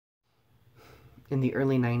in the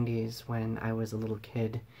early 90s when I was a little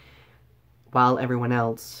kid. While everyone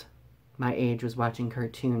else my age was watching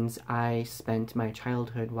cartoons, I spent my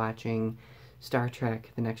childhood watching Star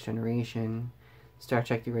Trek: The Next Generation, Star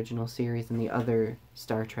Trek: The Original Series, and the other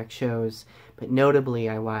Star Trek shows. But notably,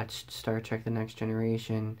 I watched Star Trek: The Next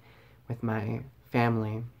Generation with my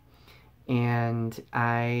family. And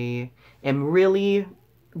I am really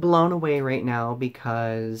blown away right now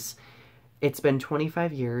because it's been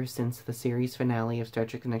 25 years since the series finale of Star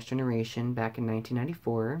Trek: The Next Generation back in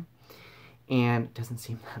 1994. And it doesn't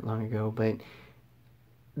seem that long ago, but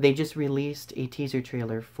they just released a teaser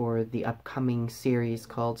trailer for the upcoming series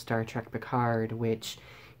called Star Trek Picard, which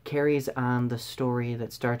carries on the story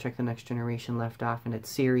that Star Trek: The Next Generation left off in its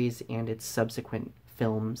series and its subsequent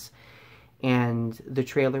films. And the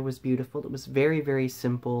trailer was beautiful. It was very, very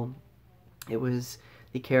simple. It was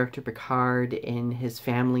the character Picard in his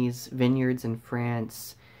family's vineyards in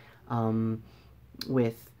France,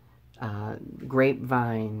 with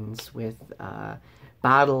grapevines, with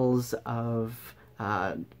bottles of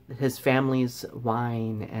his family's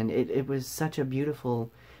wine, and it was such a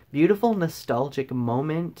beautiful, beautiful, nostalgic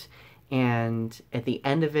moment. And at the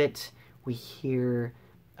end of it, we hear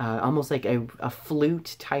almost like a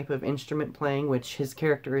flute type of instrument playing, which his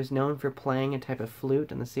character is known for playing a type of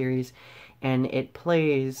flute in the series, and it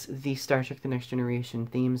plays the Star Trek: The Next Generation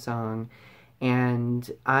theme song, and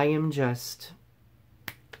I am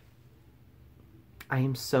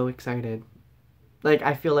so excited. Like,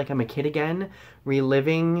 I feel like I'm a kid again,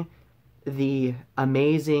 reliving the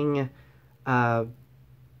amazing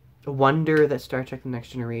wonder that Star Trek: The Next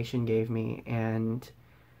Generation gave me, and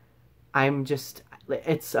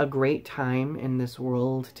it's a great time in this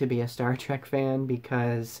world to be a Star Trek fan,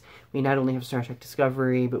 because we not only have Star Trek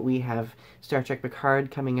Discovery, but we have Star Trek Picard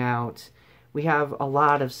coming out. We have a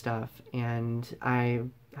lot of stuff, and I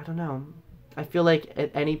don't know. I feel like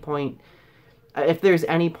at any point, if there's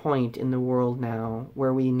any point in the world now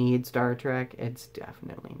where we need Star Trek, it's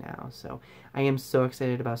definitely now. So I am so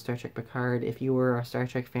excited about Star Trek Picard. If you were a Star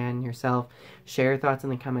Trek fan yourself, share your thoughts in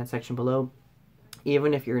the comment section below.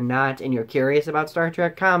 Even if you're not and you're curious about Star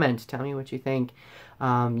Trek, comment. Tell me what you think.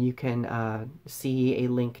 You can see a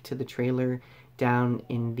link to the trailer down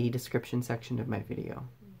in the description section of my video.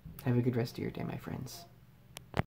 Have a good rest of your day, my friends.